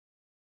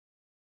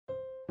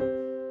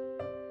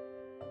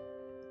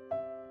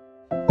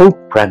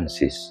Pope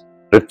Francis,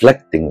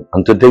 reflecting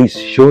on today's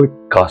short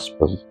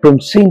Gospel from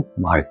St.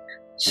 Mark,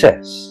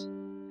 says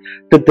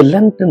that the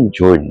Lenten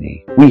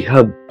journey we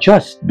have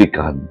just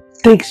begun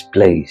takes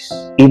place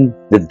in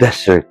the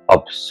desert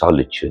of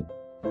solitude,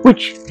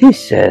 which he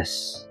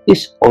says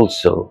is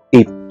also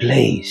a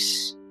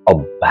place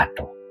of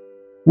battle.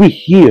 We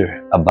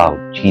hear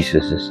about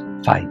Jesus'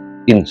 fight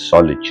in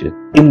solitude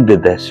in the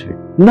desert,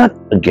 not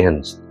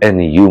against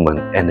any human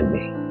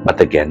enemy,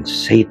 but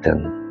against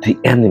Satan, the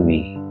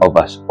enemy of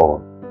us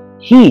all.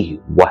 He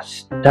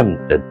was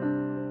tempted,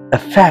 a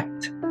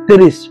fact that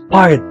is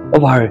part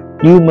of our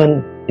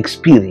human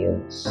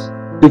experience.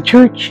 The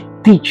Church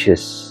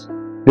teaches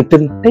the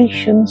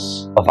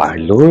temptations of our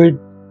Lord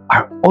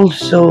are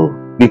also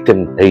the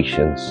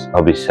temptations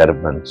of His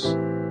servants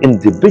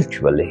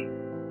individually,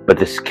 but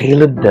the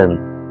scale of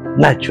them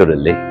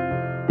naturally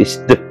is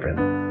different.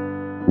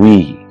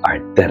 We are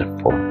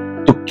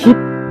therefore to keep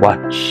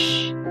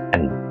watch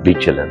and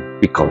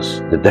vigilant,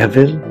 because the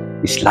devil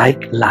is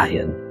like a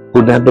lion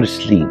who never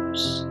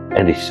sleeps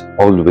and is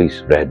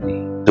always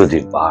ready to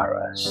devour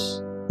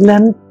us.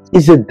 Lent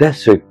is a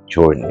desert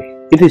journey.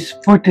 It is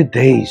 40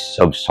 days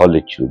of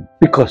solitude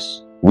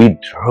because we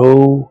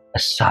draw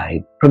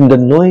aside from the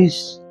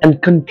noise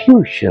and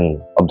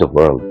confusion of the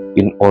world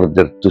in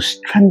order to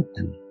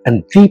strengthen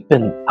and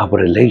deepen our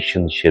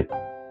relationship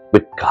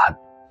with God.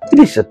 It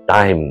is a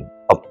time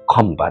of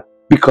combat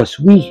because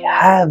we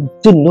have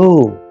to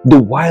know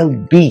the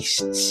wild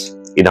beasts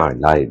in our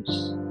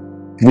lives.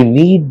 We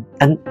need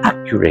an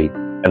accurate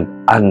and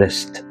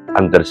honest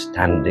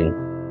understanding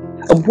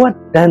of what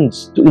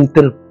tends to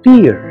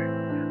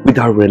interfere with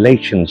our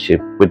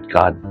relationship with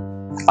God,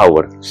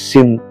 our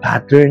sin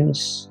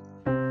patterns,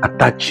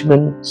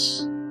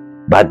 attachments,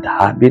 bad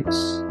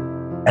habits,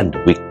 and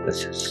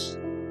weaknesses.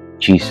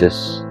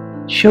 Jesus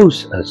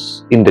shows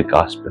us in the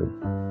Gospel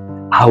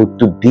how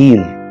to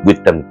deal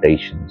with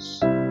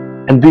temptations,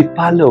 and we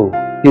follow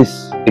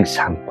His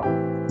example.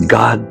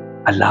 God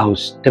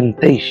allows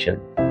temptation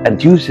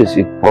and uses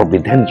it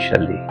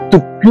providentially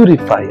to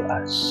purify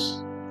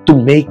us, to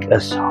make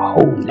us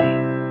holy,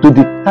 to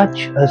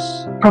detach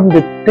us from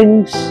the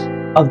things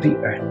of the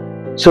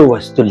earth, so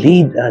as to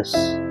lead us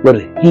where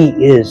He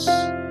is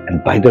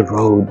and by the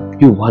road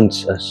He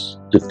wants us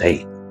to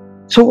take,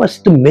 so as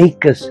to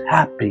make us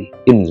happy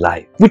in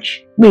life,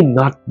 which may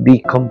not be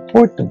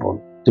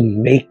comfortable, to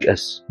make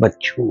us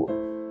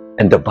mature,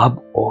 and above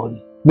all,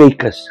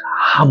 make us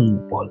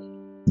humble,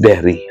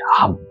 very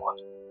humble.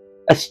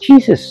 As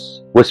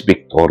Jesus was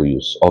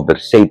victorious over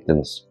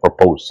Satan's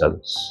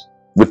proposals,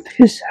 with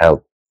His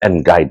help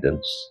and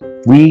guidance,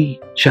 we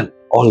shall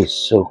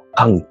also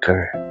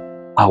conquer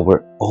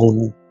our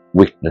own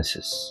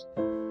weaknesses.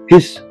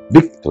 His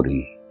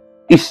victory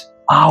is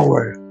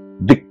our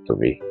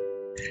victory.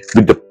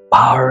 With the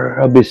power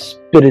of His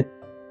Spirit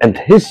and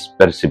His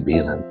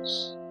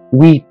perseverance,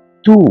 we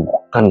too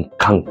can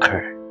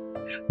conquer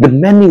the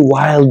many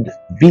wild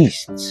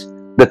beasts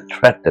that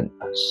threaten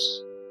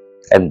us,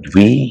 and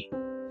we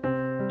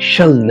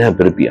shall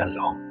never be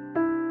alone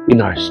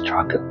in our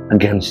struggle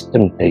against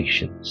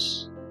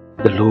temptations.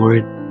 The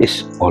Lord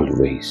is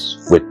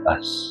always with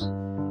us.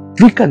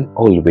 We can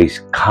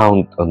always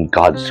count on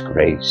God's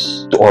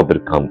grace to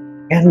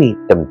overcome any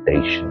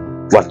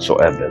temptation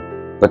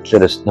whatsoever. But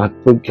let us not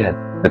forget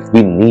that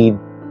we need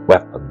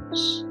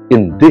weapons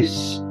in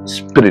this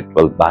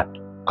spiritual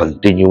battle: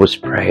 continuous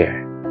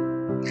prayer,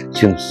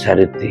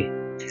 sincerity,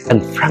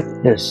 and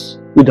frankness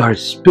with our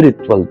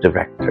spiritual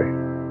director,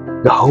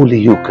 the Holy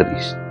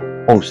Eucharist,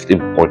 most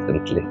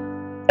importantly,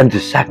 and the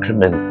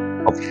sacrament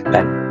of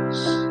penance,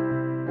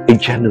 a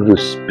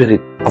generous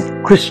spirit of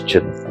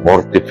Christian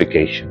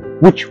mortification,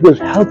 which will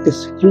help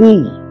us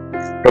flee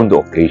from the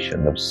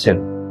occasion of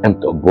sin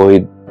and to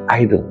avoid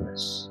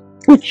idleness,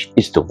 which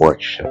is the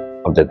worship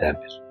of the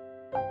devil.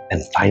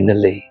 And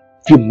finally,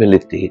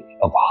 humility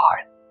of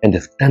heart and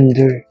a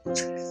tender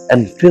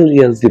and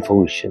filial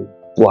devotion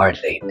to Our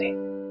Lady.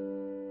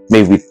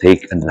 May we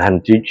take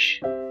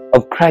advantage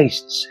of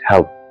Christ's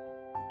help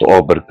to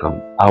overcome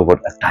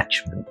our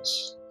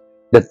attachments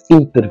that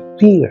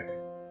interfere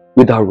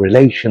with our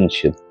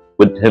relationship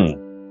with Him,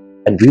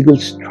 and we will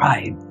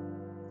strive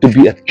to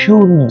be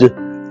attuned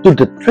to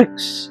the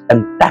tricks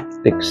and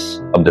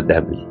tactics of the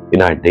devil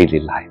in our daily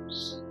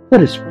lives.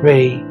 Let us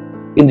pray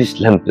in this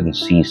Lenten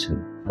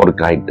season for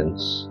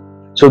guidance,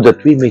 so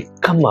that we may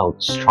come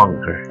out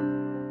stronger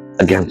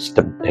against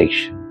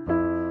temptation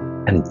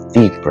and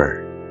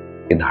deeper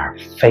in our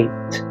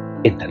faith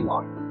in the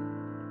Lord.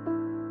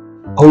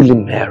 Holy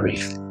Mary,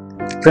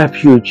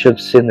 refuge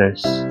of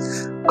sinners,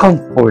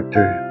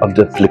 comforter of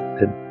the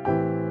afflicted,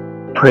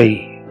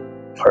 pray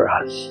for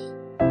us.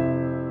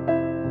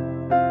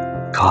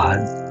 God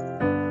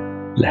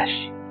bless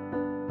you.